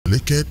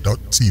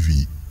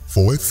Oweleketv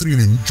for a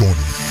thrilling journey.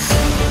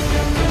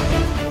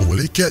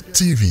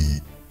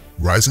 Oweleketv,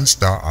 rising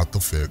star at the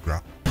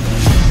fairground.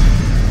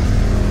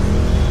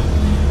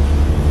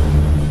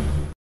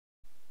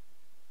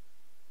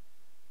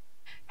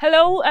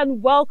 Hello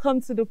and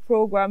welcome to the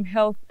program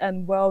Health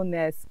and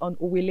Wellness on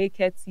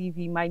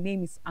Oweleketv. My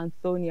name is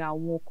Antonia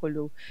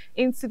Nwokolo.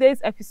 In today's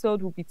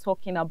episode, we'll be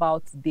talking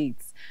about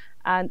dates.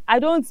 And I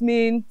don't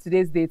mean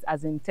today's date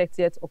as in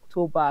 30th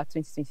October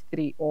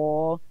 2023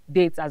 or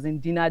dates as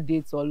in dinner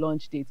dates or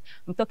lunch dates.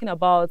 I'm talking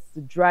about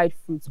the dried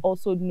fruits,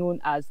 also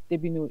known as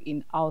debino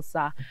in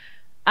Hausa.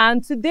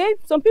 And today,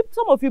 some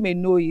of you may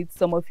know it,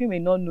 some of you may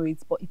not know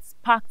it, but it's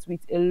packed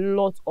with a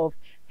lot of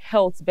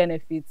health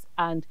benefits,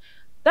 and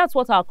that's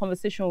what our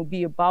conversation will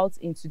be about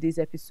in today's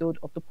episode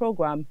of the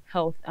program,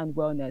 Health and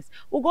Wellness.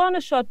 We'll go on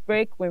a short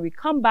break. When we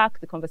come back,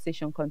 the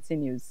conversation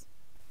continues.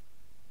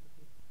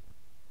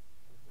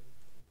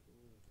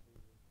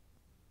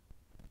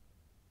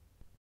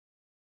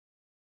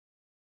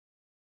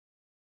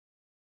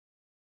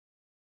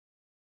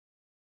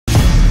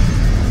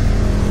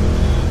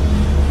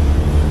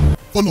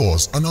 Follow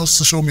us on our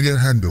social media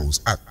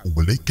handles at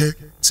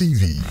Oweleketv.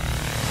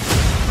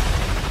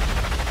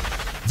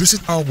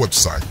 Visit our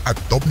website at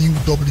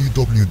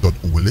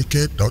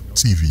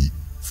www.oweleket.tv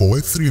for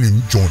a thrilling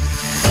journey.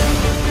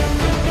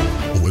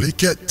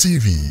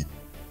 Oweleketv,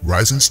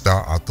 rising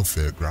star at the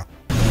fairground.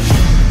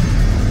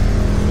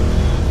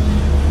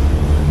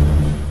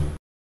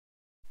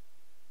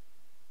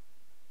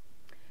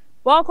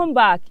 Welcome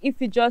back. If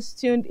you just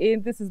tuned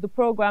in, this is the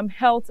program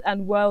Health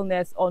and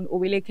Wellness on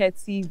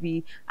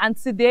Oweleketv, and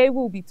today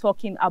we'll be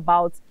talking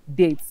about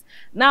dates.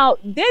 Now,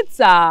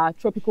 dates are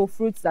tropical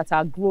fruits that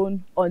are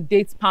grown on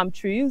date palm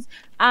trees,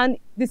 and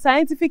the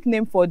scientific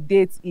name for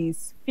dates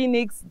is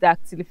Phoenix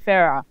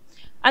dactylifera,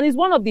 and it's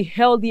one of the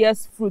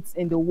healthiest fruits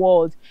in the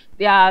world.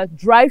 They are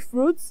dry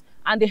fruits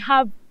and they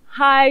have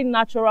high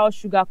natural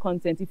sugar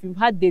content. If you've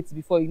had dates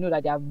before, you know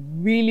that they are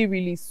really,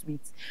 really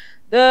sweet.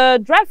 The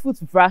dry fruit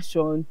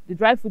version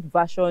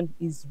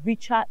is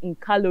richer in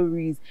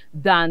calories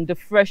than the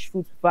fresh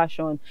fruit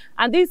version.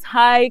 And this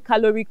high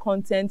calorie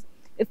content,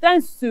 it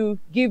tends to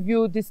give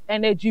you this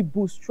energy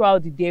boost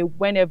throughout the day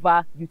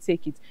whenever you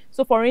take it.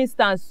 So for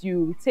instance,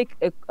 you take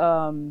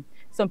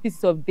some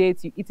pieces of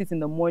dates, you eat it in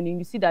the morning,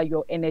 you see that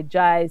you're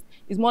energized.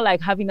 It's more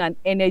like having an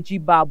energy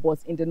bar, but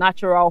in the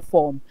natural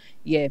form.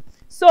 Yeah.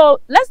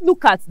 So let's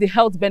look at the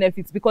health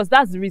benefits, because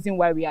that's the reason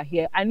why we are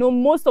here. I know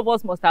most of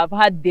us must have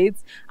had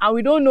dates and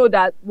we don't know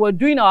that we're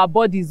doing our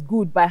bodies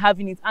good by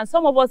having it. And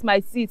some of us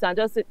might see it and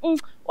just say,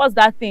 what's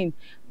that thing?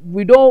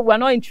 We're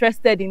not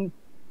interested in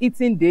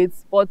eating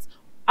dates. But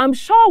I'm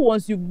sure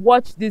once you've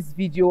watched this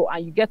video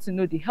and you get to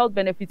know the health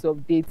benefits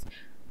of dates,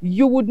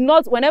 you would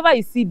not, whenever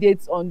you see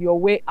dates on your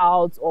way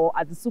out or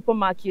at the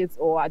supermarket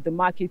or at the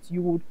market,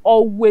 you would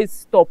always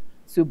stop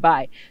to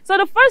buy. So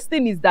the first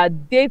thing is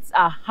that dates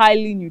are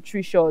highly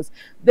nutritious.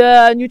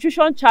 The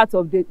nutrition chart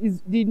of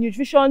dates the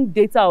nutrition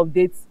data of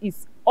dates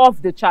is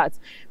off the chart,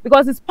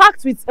 because it's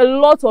packed with a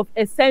lot of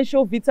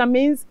essential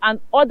vitamins and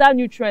other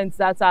nutrients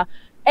that are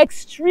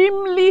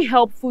extremely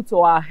helpful to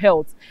our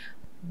health.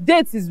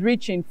 Dates is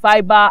rich in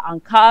fiber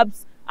and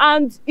carbs,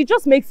 and it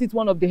just makes it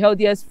one of the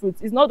healthiest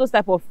fruits. It's not those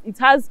type of, it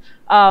has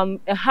a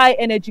high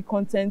energy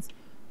content.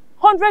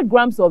 100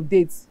 grams of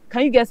dates,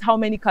 can you guess how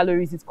many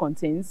calories it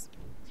contains?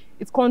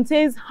 It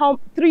contains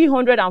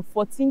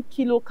 314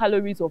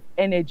 kilocalories of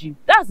energy.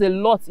 That's a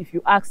lot if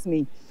you ask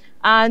me.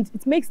 And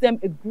it makes them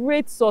a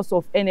great source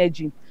of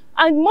energy.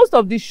 And most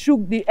of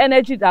the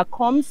energy that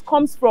comes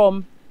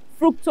from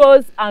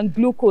fructose and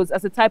glucose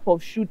as a type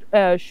of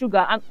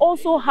sugar, and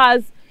also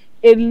has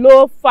a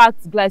low fat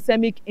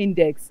glycemic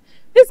index.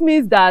 This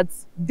means that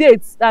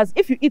dates, as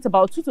if you eat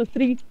about 2 to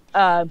 3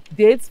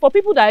 dates, for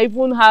people that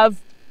even have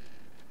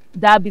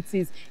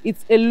diabetes,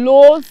 it's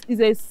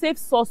a safe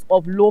source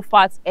of low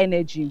fat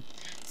energy.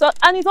 So,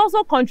 and it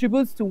also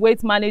contributes to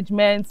weight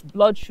management,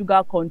 blood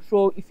sugar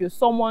control. If you're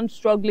someone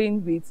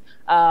struggling with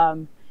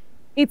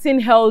eating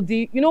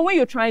healthy, you know, when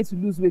you're trying to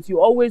lose weight, you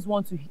always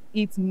want to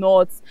eat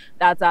nuts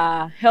that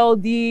are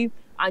healthy,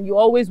 and you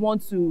always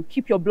want to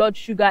keep your blood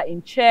sugar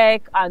in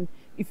check. And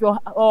if you're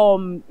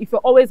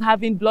always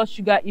having blood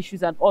sugar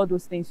issues and all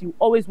those things, you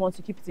always want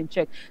to keep it in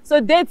check. So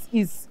dates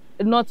is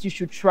a nut you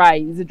should try.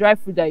 It's a dry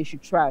fruit that you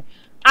should try.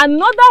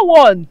 Another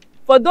one,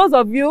 for those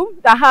of you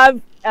that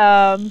have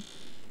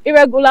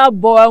irregular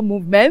bowel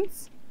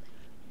movements,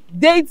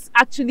 dates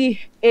actually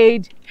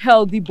aid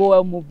healthy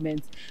bowel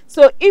movements.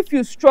 So if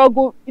you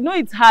struggle, you know,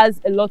 it has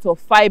a lot of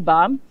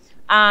fiber,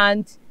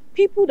 and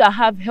people that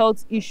have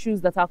health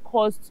issues that are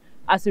caused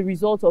as a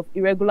result of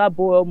irregular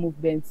bowel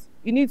movements,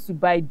 you need to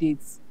buy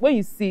dates. When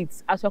you see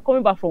it, as you're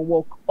coming back from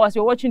work or as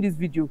you're watching this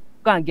video,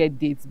 go and get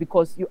dates,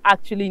 because you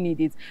actually need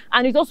it.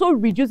 And it also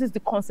reduces the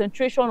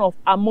concentration of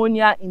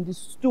ammonia in the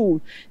stool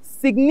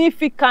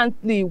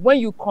significantly when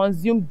you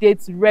consume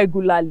dates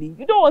regularly.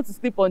 You don't want to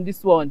sleep on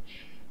this one.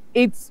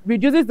 It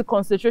reduces the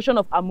concentration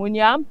of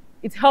ammonia.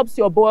 It helps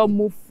your bowel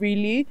move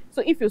freely.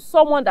 So if you're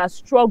someone that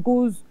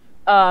struggles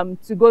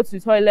to go to the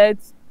toilet,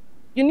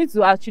 you need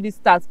to actually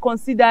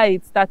consider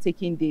it, start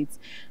taking dates.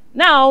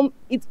 Now,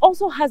 it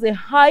also has a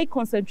high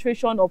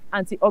concentration of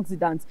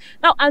antioxidants.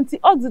 Now,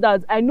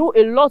 antioxidants, I know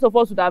a lot of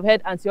us would have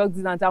heard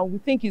antioxidants and we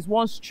think it's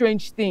one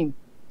strange thing.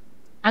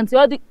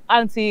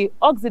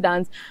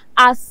 Antioxidants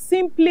are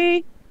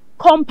simply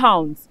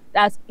compounds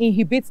that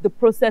inhibit the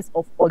process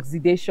of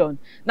oxidation.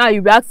 Now,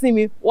 you'll be asking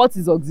me, what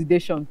is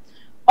oxidation?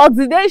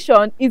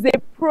 Oxidation is a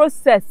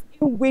process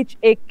in which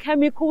a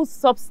chemical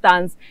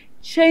substance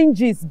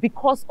changes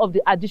because of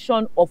the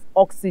addition of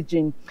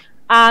oxygen.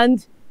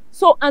 And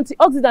so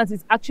antioxidants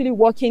is actually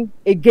working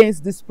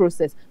against this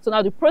process. So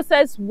now the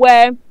process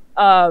where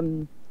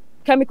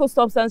chemical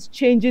substance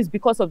changes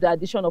because of the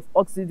addition of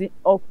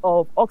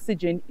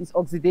oxygen is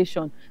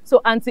oxidation.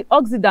 So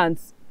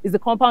antioxidants is a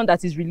compound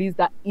that is released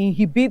that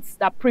inhibits,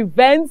 that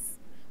prevents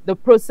the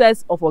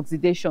process of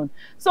oxidation.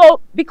 So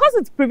because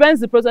it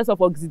prevents the process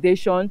of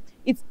oxidation,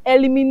 it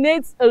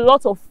eliminates a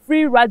lot of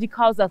free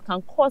radicals that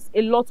can cause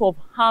a lot of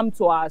harm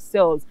to our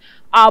cells.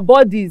 Our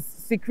bodies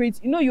secrete,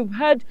 you know, you've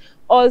heard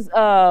us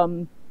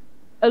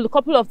a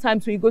couple of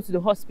times when you go to the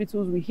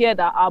hospitals, we hear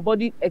that our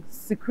body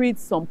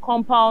secretes some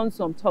compounds,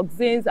 some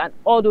toxins, and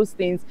all those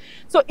things.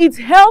 So it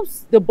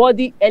helps the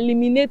body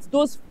eliminate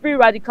those free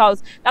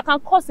radicals that can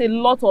cause a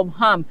lot of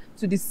harm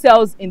to the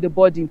cells in the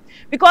body.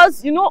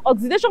 Because, you know,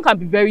 oxidation can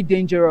be very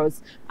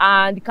dangerous,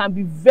 and it can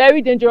be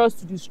very dangerous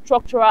to the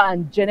structural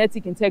and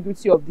genetic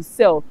integrity of the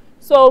cell.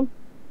 So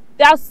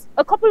there's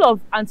a couple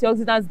of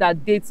antioxidants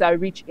that dates are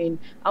rich in,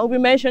 and we'll be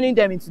mentioning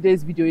them in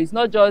today's video. It's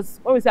not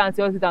just, when we say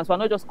antioxidants, we're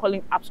not just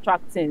calling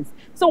abstract things.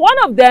 So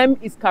one of them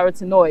is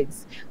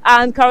carotenoids,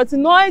 and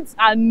carotenoids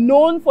are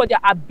known for their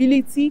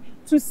ability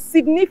to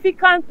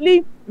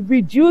significantly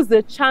reduce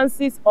the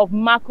chances of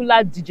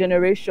macular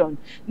degeneration.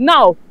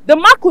 Now, the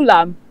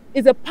macula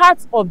is a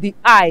part of the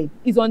eye,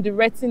 is on the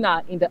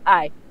retina in the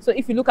eye. So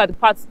if you look at the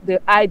parts, the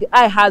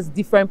eye has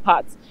different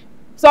parts.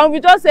 Some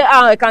will just say,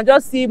 I can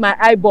just see my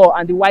eyeball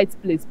and the white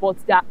place, but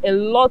there are a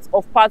lot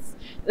of parts.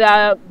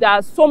 There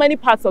are so many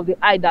parts of the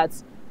eye that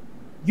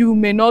you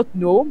may not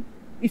know.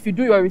 If you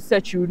do your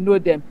research, you will know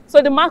them.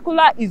 So the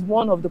macula is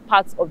one of the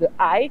parts of the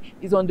eye,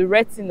 is on the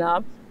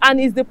retina, and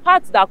is the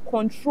part that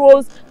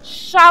controls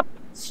sharp,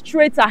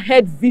 straight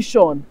ahead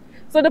vision.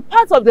 So the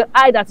part of the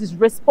eye that is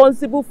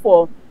responsible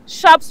for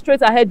sharp,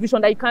 straight ahead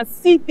vision, that you can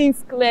see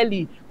things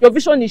clearly. Your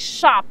vision is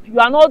sharp. You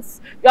are not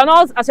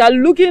as you're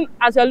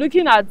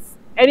looking at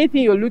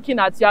anything you're looking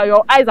at,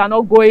 your eyes are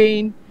not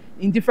going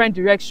in different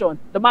direction.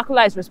 The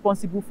macula is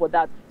responsible for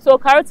that. So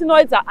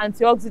carotenoids are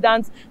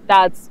antioxidants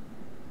that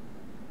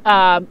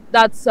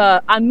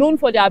are known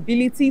for their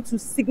ability to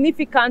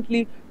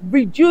significantly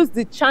reduce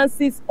the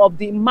chances of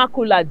the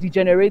macula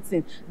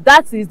degenerating.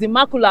 That is, the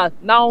macula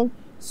now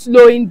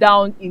slowing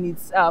down in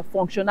its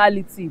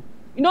functionality.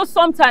 You know,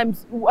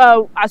 sometimes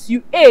as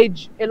you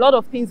age, a lot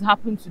of things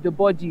happen to the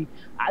body.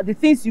 The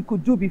things you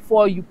could do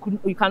before, you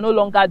can no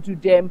longer do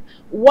them.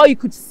 What you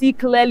could see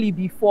clearly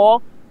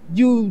before,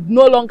 you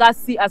no longer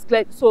see as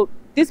clear. So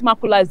this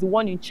macula is the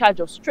one in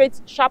charge of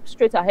sharp,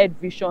 straight ahead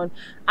vision,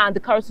 and the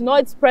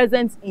carotenoids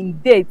present in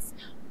dates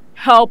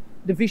help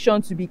the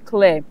vision to be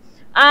clear.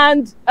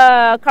 And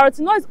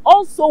carotenoids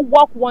also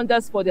work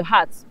wonders for the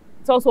heart.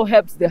 It also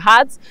helps the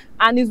heart,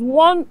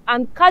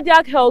 and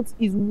cardiac health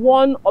is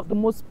one of the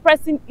most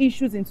pressing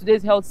issues in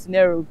today's health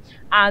scenario.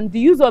 And the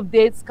use of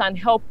dates can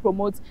help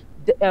promote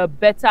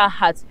better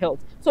heart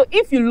health. So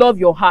if you love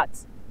your heart,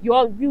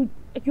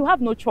 you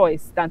have no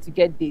choice than to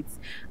get dates.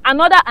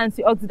 Another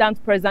antioxidant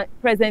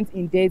present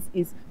in dates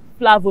is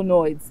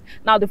flavonoids.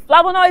 Now, the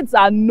flavonoids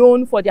are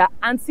known for their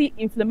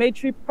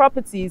anti-inflammatory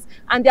properties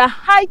and their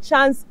high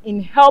chance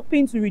in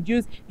helping to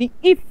reduce the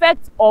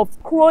effect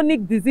of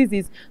chronic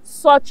diseases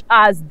such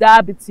as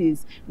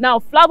diabetes. Now,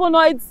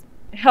 flavonoids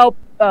help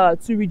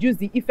to reduce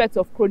the effect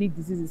of chronic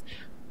diseases.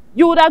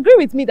 You would agree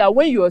with me that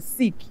when you are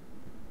sick,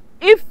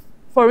 if,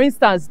 for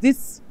instance,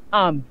 this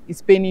arm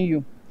is paining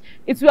you,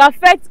 it will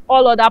affect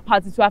all other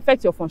parts. It will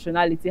affect your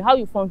functionality, how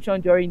you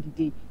function during the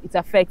day. It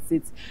affects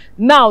it.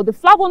 Now, the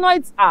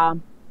flavonoids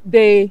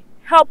they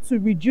help to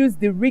reduce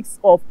the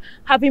risk of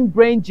having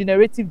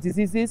brain-degenerative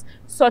diseases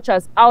such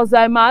as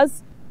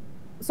Alzheimer's,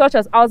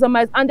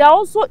 and there are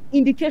also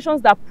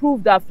indications that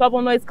prove that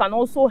flavonoids can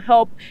also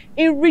help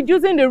in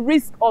reducing the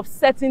risk of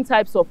certain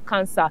types of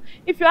cancer.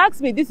 If you ask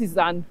me, this is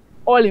an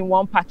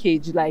all-in-one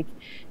package. Like,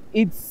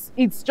 it's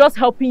just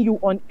helping you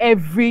on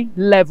every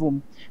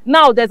level.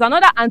 Now, there's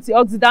another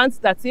antioxidant,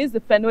 that is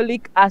the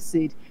phenolic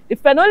acid. The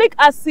phenolic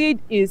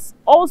acid is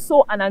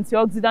also an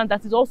antioxidant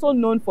that is also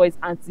known for its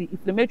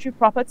anti-inflammatory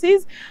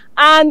properties,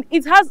 and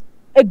it has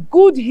a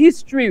good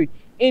history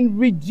in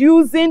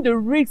reducing the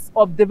risk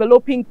of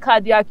developing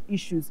cardiac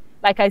issues.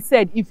 Like I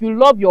said, if you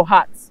love your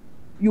heart,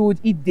 you would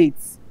eat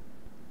dates.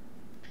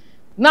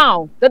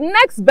 Now, the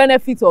next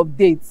benefit of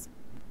dates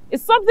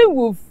is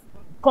something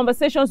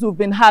conversations we've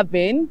been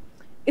having.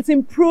 It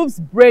improves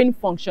brain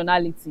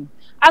functionality.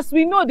 As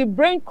we know, the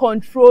brain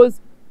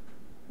controls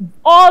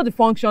all the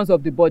functions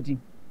of the body.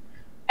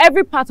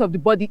 Every part of the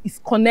body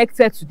is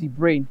connected to the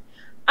brain.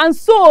 And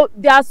so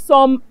there are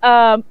some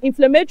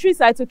inflammatory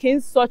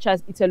cytokines such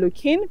as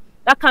interleukin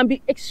that can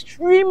be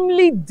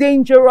extremely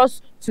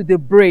dangerous to the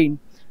brain.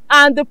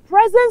 And the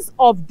presence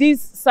of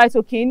this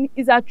cytokine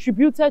is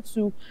attributed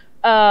to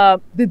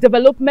the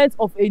development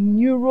of a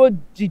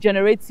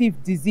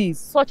neurodegenerative disease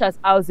such as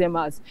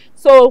Alzheimer's.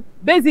 So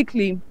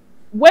basically,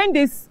 when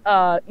this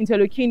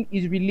interleukin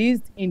is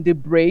released in the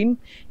brain,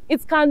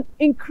 it can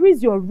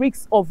increase your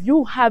risk of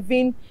you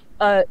having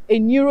a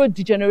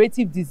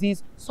neurodegenerative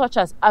disease such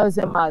as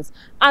Alzheimer's.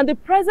 And the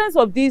presence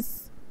of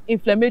these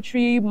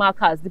inflammatory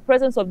markers, the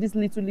presence of these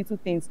little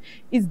things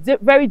is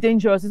very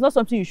dangerous. It's not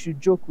something you should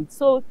joke with.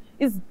 So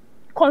it's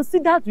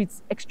considered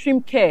with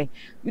extreme care.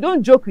 You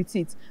don't joke with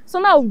it. So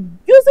now,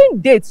 using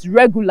dates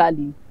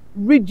regularly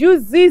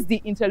reduces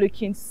the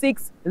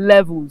interleukin-6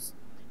 levels.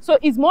 So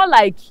it's more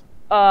like,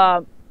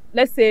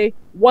 let's say,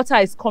 water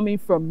is coming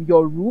from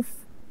your roof.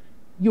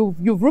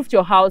 You've roofed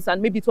your house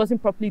and maybe it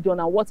wasn't properly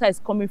done and water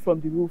is coming from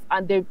the roof,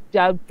 and they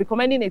are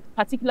recommending a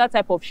particular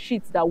type of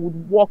sheet that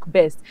would work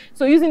best.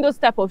 So using those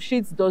type of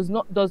sheets does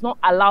not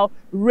allow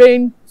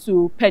rain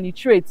to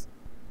penetrate,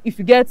 if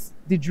you get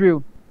the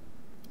drill.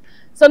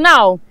 So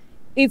now,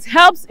 it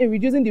helps in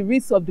reducing the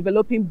risk of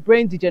developing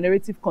brain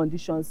degenerative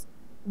conditions.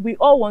 We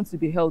all want to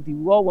be healthy.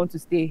 We all want to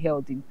stay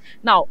healthy.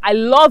 Now, I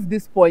love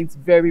this point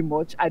very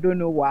much. I don't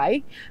know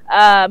why.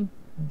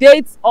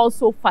 Dates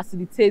also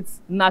facilitates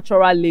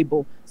natural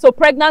labor. So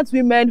pregnant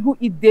women who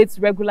eat dates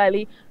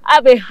regularly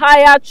have a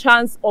higher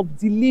chance of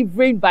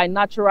delivering by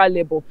natural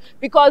labor,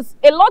 because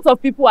a lot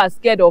of people are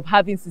scared of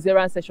having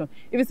cesarean section.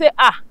 If you say,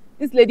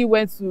 this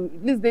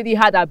lady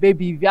had a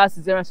baby via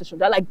cesarean section,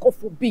 they're like, God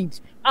forbid.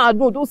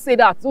 No, don't say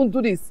that. Don't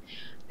do this.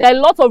 There are a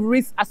lot of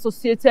risks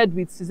associated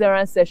with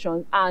cesarean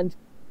section, and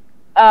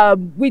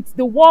with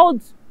the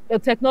world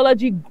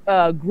technology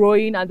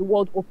growing and the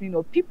world opening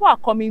up, people are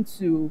coming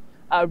to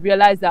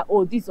realize that,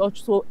 oh, this is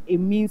also a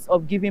means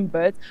of giving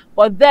birth.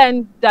 But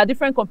then there are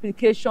different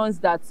complications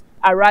that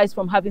arise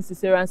from having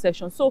cesarean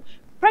section. So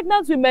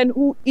pregnant women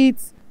who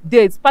eat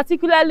dates,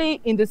 particularly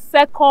in the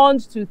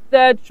 2nd to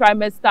 3rd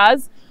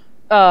trimesters,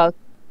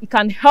 it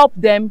can help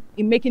them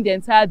in making the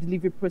entire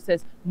delivery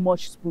process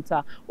much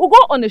smoother. We'll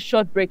go on a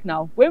short break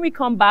now. When we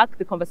come back,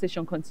 the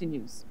conversation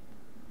continues.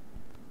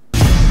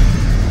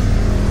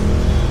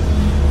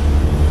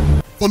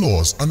 Follow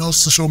us on our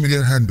social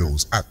media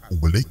handles at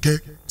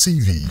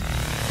Oweleketv.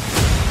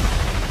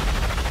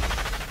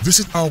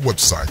 Visit our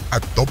website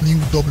at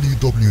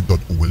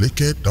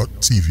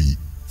www.oweleketv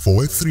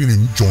for a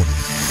thrilling journey.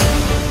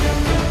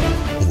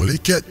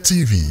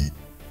 Oweleketv,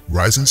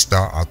 rising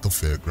star at the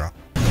fairground.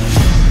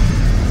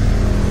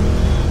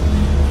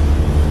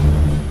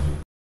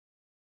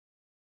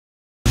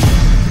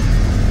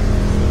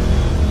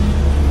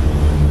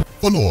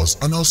 Follow us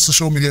on our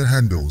social media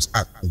handles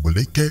at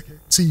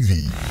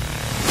Oweleketv.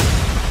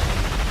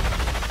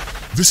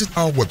 Visit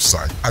our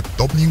website at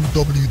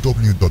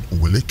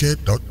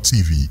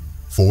www.oweleketv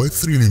for a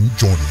thrilling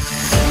journey.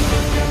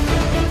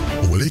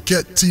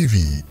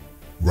 Oweleketv,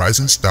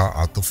 rising star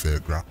at the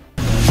fairground.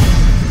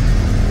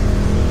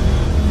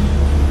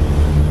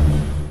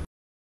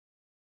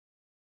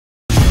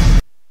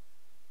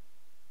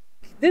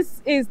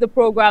 This is the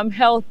program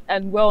Health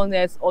and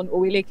Wellness on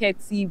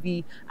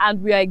Oweleketv,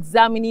 and we are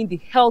examining the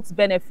health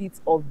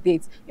benefits of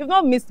dates. You've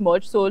not missed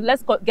much, so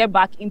let's get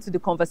back into the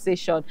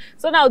conversation.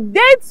 So now,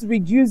 dates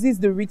reduces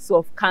the risk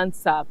of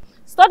cancer.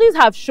 Studies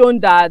have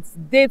shown that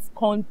dates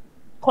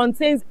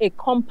contains a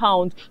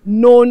compound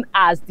known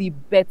as the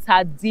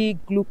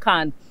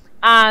beta-D-glucan,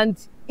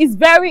 and is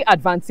very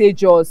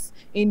advantageous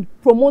in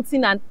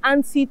promoting an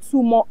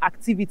anti-tumor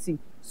activity.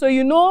 So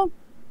you know,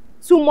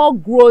 tumor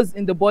grows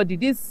in the body.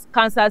 These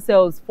cancer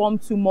cells form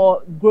tumor,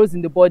 grows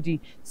in the body.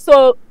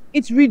 So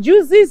it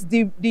reduces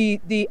the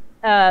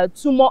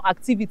tumor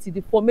activity,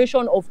 the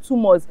formation of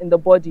tumors in the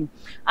body.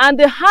 And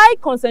the high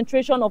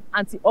concentration of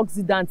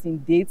antioxidants in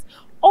dates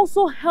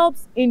also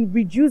helps in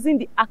reducing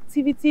the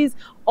activities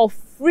of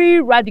free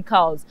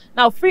radicals.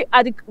 Now, free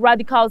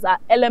radicals are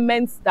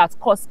elements that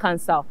cause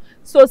cancer.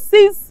 So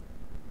since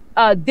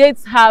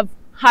dates have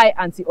high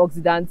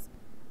antioxidants,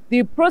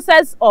 the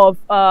process of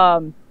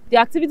the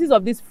activities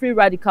of these free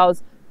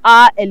radicals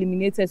are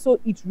eliminated, so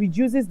it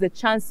reduces the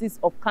chances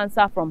of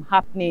cancer from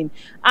happening.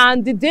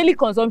 And the daily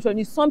consumption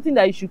is something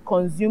that you should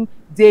consume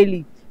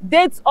daily.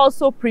 Dates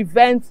also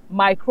prevent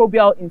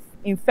microbial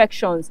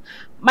infections.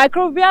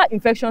 Microbial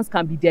infections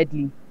can be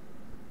deadly.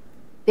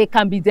 They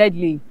can be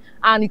deadly,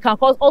 and it can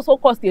also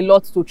cost a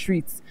lot to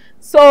treat.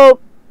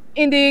 So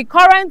in the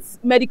current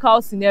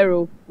medical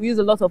scenario, we use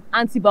a lot of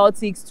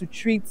antibiotics to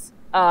treat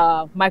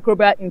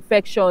microbial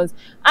infections,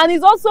 and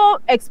it's also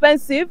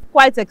expensive,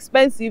 quite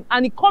expensive,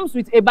 and it comes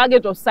with a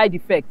baggage of side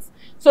effects.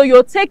 So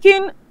you're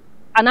taking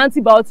an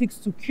antibiotics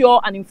to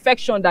cure an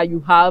infection that you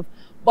have,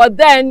 but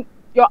then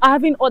you're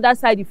having other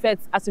side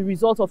effects as a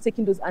result of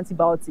taking those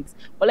antibiotics.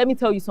 But let me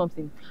tell you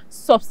something,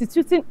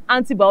 substituting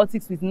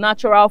antibiotics with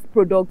natural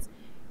products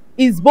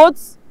is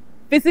both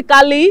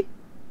physically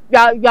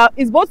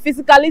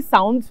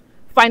sound,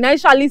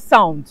 financially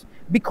sound,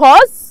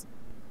 because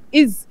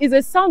is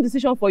a sound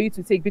decision for you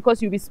to take,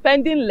 because you'll be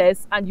spending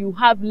less and you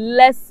have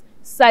less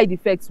side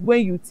effects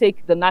when you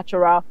take the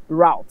natural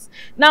route.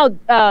 Now,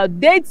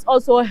 dates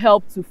also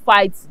help to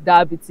fight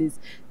diabetes.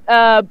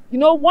 You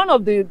know,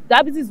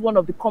 diabetes is one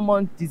of the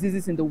common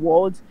diseases in the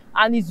world,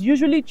 and is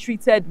usually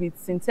treated with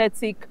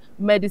synthetic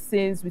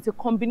medicines, with a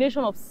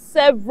combination of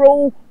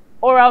several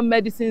oral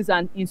medicines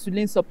and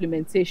insulin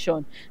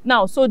supplementation.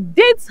 Now, so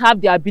dates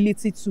have the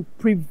ability to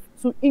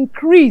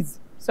increase,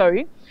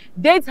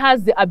 dates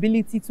has the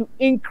ability to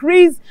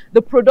increase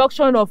the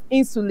production of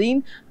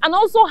insulin, and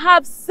also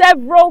have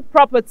several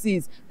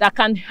properties that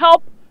can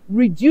help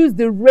reduce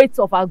the rate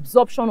of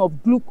absorption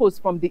of glucose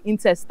from the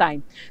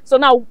intestine. So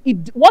now,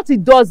 what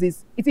it does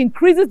is it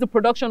increases the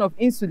production of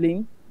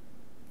insulin,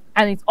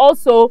 and it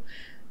also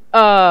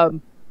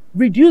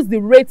reduces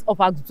the rate of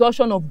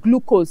absorption of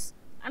glucose.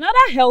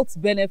 Another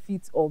health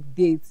benefit of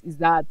dates is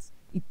that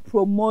it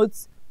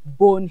promotes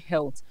bone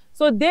health.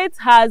 So dates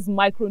has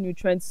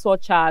micronutrients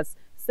such as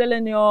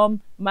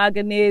selenium,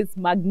 manganese,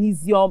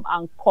 magnesium,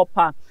 and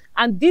copper.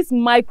 And these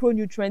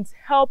micronutrients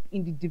help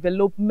in the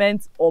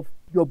development of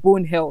your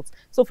bone health.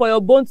 So for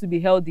your bone to be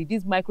healthy,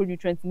 these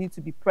micronutrients need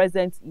to be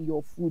present in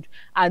your food,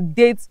 and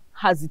dates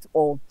has it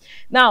all.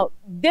 Now,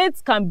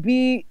 dates can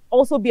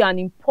also be an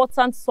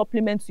important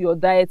supplement to your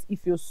diet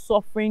if you're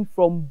suffering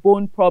from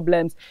bone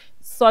problems,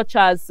 such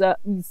as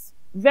it's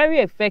very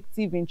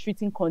effective in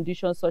treating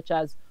conditions such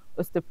as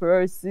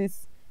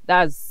osteoporosis.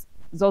 That's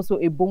also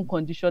a bone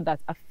condition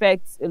that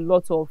affects a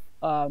lot of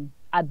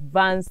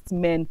advanced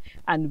men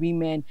and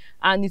women,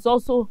 and it's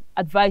also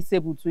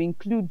advisable to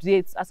include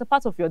dates as a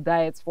part of your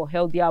diet for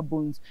healthier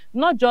bones,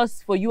 not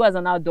just for you as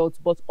an adult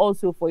but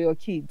also for your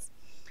kids.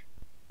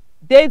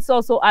 Dates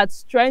also add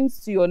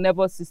strength to your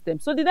nervous system.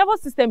 So the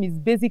nervous system is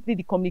basically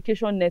the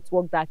communication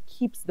network that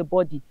keeps the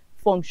body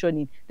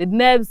functioning. The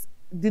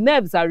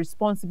nerves are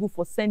responsible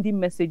for sending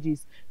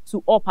messages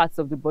to all parts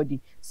of the body.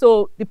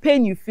 So the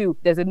pain you feel,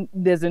 there's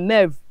a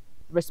nerve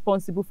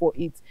responsible for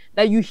it.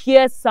 That you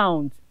hear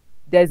sound,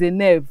 there's a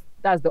nerve,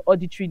 that's the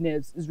auditory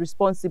nerves, is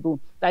responsible.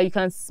 That you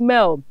can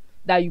smell,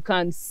 that you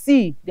can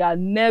see, there are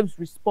nerves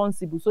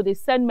responsible. So they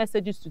send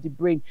messages to the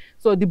brain.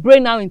 So the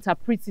brain now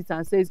interprets it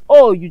and says,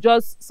 oh,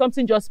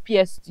 something just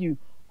pierced you,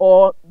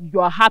 or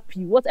you are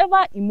happy.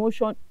 Whatever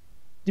emotion,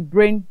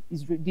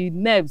 the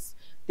nerves,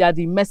 they are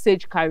the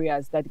message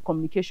carriers, they are the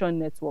communication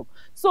network.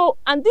 So,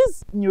 and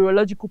these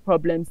neurological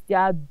problems, they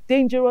are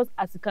dangerous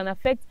as it can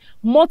affect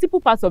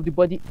multiple parts of the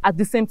body at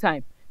the same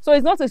time. So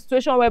it's not a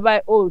situation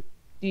whereby, oh,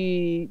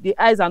 the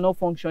eyes are not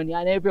functioning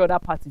and every other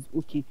part is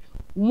okay.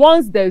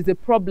 Once there is a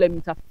problem,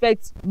 it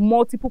affects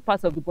multiple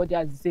parts of the body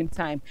at the same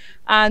time.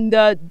 And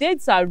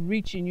dates are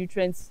rich in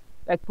nutrients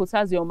like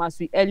potassium, as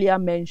we earlier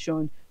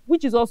mentioned,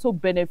 which is also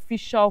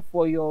beneficial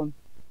for your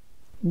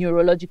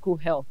neurological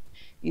health,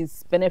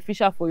 is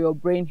beneficial for your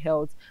brain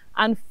health.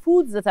 And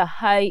foods that are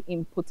high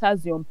in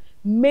potassium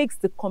makes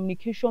the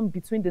communication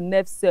between the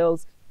nerve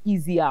cells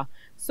easier.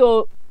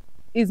 So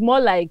it's more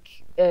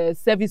like a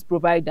service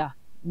provider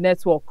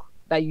network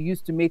that you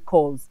use to make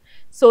calls.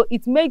 So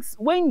it makes,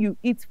 when you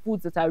eat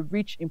foods that are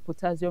rich in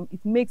potassium, it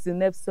makes the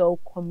nerve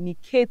cell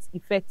communicate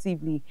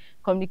effectively,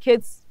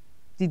 communicates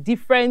the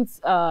different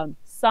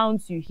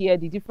sounds you hear,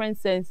 the different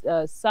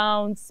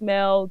sound,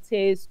 smell,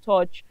 taste,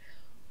 touch.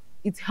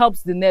 It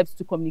helps the nerves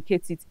to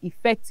communicate it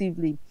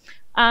effectively.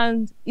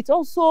 And it's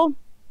also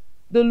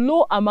the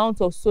low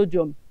amount of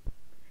sodium.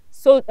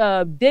 So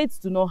dates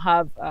do not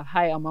have a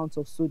high amount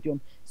of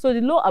sodium. So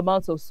the low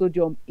amount of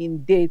sodium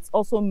in dates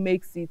also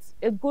makes it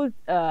a good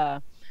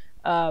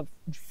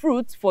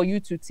fruit for you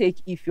to take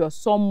if you're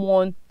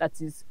someone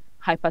that is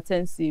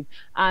hypertensive.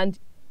 And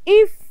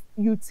if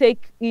you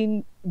take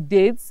in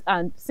dates,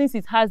 and since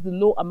it has the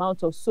low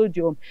amount of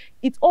sodium,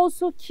 it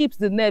also keeps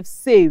the nerves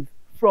safe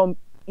from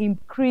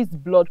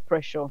increased blood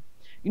pressure.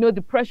 You know,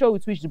 the pressure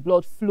with which the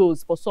blood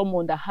flows for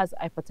someone that has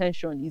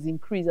hypertension is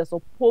increased as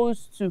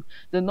opposed to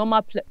the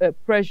normal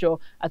pressure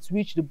at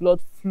which the blood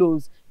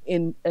flows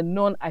in a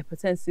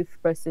non-hypertensive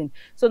person.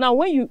 So now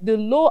when the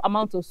low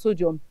amount of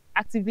sodium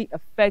actively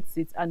affects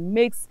it and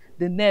makes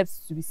the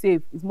nerves to be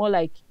safe, it's more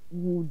like,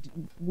 would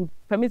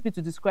permit me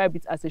to describe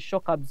it as a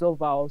shock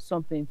absorber or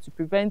something, to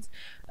prevent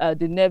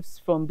the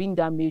nerves from being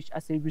damaged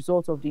as a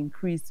result of the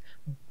increased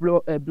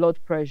blood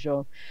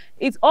pressure.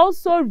 It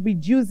also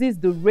reduces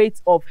the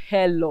rate of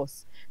hair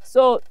loss.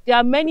 So there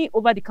are many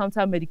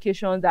over-the-counter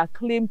medications that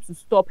claim to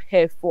stop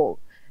hair fall.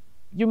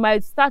 You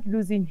might start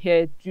losing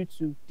hair due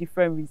to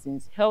different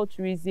reasons, health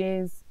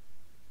reasons,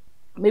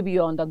 maybe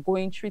you're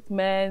undergoing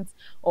treatment,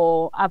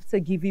 or after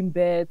giving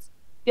birth.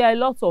 There are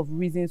lots of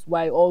reasons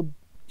why, or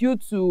due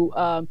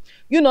to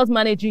you not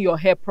managing your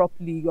hair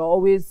properly. You're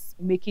always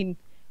making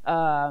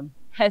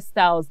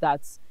hairstyles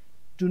that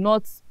do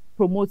not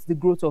promote the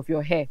growth of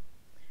your hair.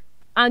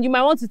 And you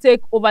might want to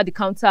take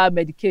over-the-counter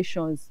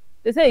medications.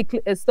 They say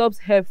it stops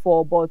hair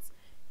fall, but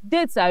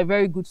dates are a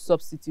very good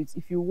substitute.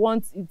 If you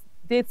want it,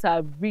 dates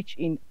are rich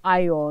in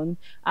iron,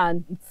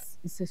 and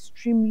it's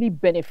extremely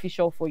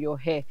beneficial for your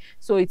hair.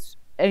 So it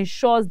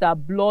ensures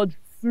that blood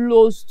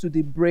flows to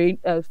the brain,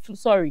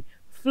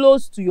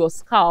 flows to your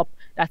scalp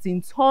that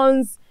in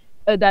turn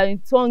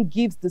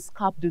gives the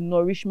scalp the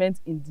nourishment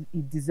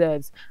it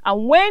deserves.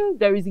 And when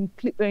there is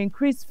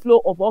increased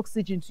flow of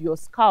oxygen to your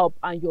scalp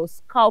and your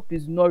scalp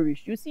is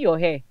nourished, you see your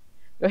hair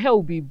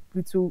will be,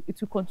 it will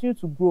continue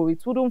to grow.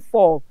 It won't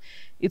fall,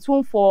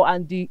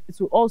 and it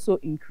will also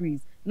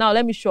increase. Now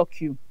let me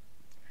shock you.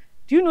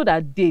 Do you know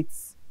that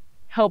dates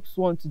helps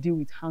one to deal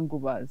with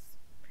hangovers?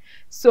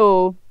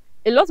 So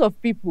a lot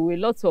of people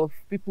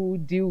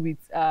deal with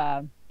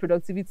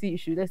productivity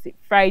issues. Let's say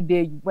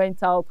Friday you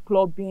went out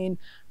clubbing,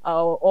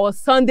 or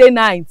Sunday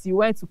night you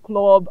went to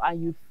club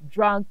and you've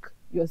drank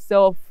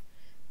yourself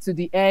to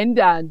the end,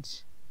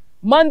 and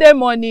Monday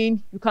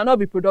morning you cannot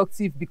be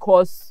productive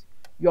because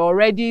you're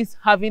already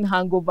having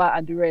hangover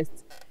and the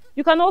rest.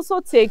 You can also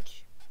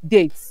take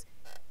dates,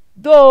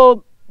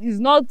 though it's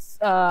not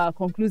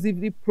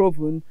conclusively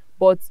proven,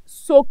 but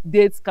soaked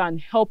dates can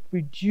help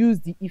reduce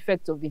the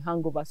effect of the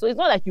hangover. So it's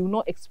not like you will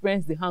not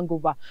experience the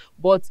hangover,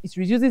 but it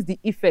reduces the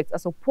effect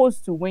as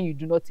opposed to when you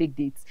do not take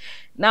dates.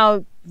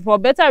 Now, for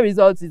better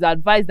results, it's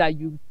advised that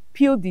you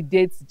peel the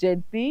dates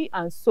gently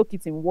and soak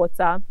it in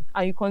water,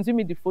 and you consume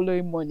it the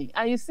following morning.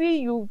 And you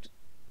see,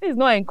 this is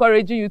not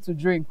encouraging you to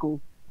drink.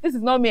 This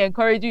is not me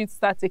encouraging you to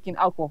start taking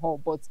alcohol,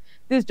 but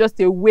this is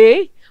just a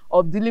way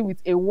of dealing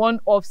with a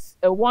one-off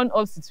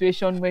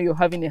situation where you're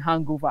having a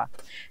hangover.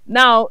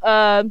 Now,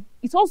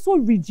 it also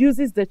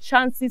reduces the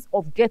chances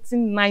of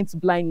getting night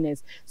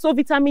blindness. So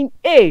vitamin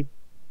A,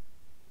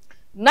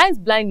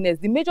 night blindness,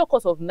 the major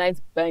cause of night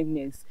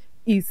blindness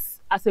is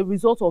as a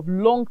result of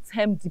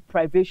long-term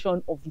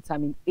deprivation of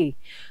vitamin A.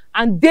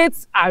 And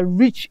dates are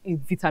rich in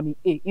vitamin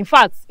A. In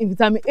fact, in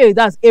vitamin A,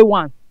 that's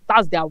A1.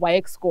 That's their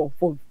YX score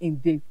in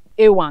dates.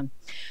 A1.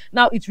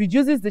 Now, it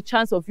reduces the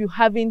chance of you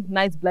having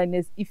night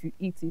blindness if you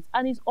eat it,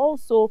 and it's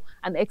also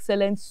an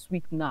excellent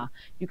sweetener.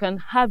 You can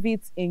have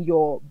it in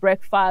your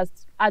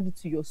breakfast, add it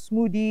to your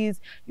smoothies.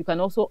 You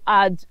can also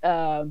add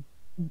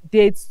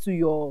dates to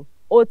your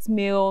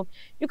oatmeal.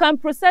 You can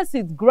process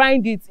it,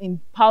 grind it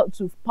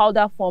to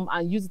powder form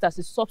and use it as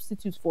a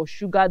substitute for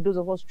sugar. Those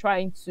of us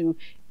trying to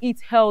eat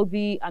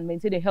healthy and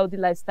maintain a healthy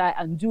lifestyle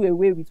and do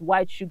away with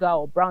white sugar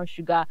or brown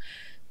sugar,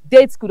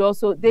 date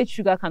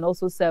sugar can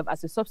also serve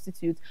as a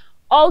substitute.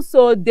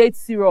 Also, date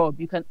syrup,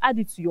 you can add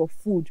it to your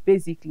food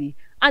basically,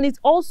 and it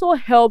also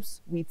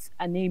helps with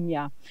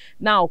anemia.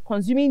 Now,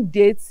 consuming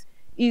dates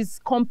is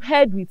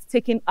compared with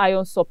taking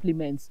iron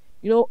supplements.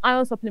 You know,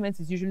 iron supplements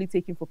is usually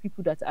taken for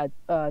people that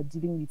are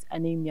dealing with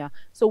anemia.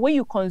 So when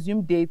you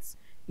consume dates,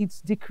 it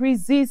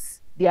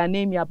decreases the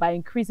anemia by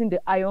increasing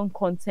the iron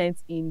content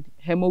in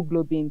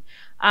hemoglobin.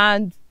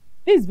 And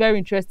this is very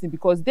interesting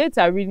because dates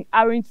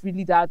aren't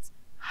really that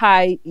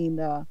high in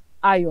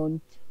iron,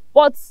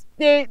 but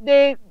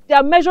they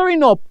are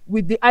measuring up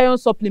with the iron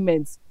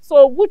supplements.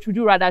 So which would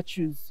you rather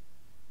choose?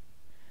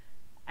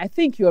 I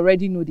think you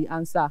already know the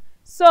answer.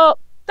 So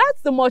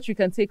that's the much you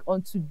can take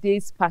on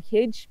today's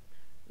package.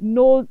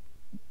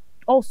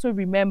 Also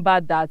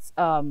remember that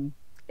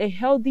a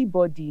healthy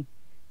body,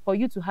 for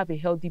you to have a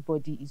healthy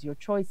body, is your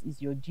choice, is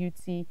your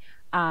duty.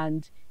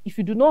 And if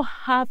you do not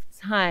have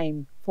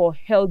time for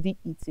healthy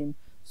eating,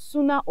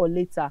 sooner or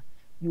later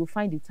you will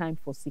find the time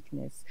for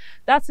sickness.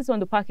 That's it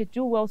on the package.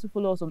 Do well to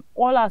follow us on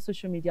all our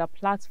social media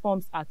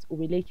platforms at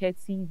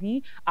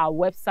Oweleketv. Our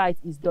website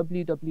is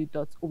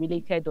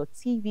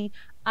www.oweleketv.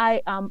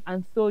 I am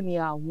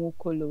Antonia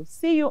Nwokolo.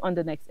 See you on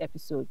the next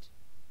episode.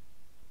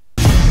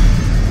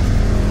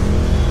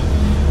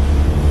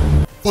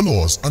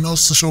 Follow us on our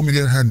social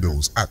media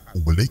handles at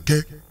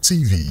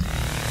Oweleketv.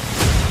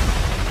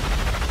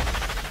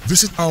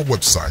 Visit our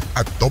website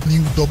at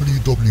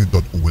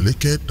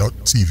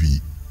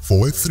www.oweleketv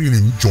for a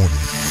thrilling journey.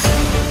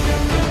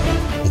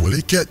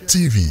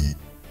 Oweleketv,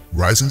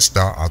 rising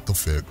star at the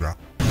fairground.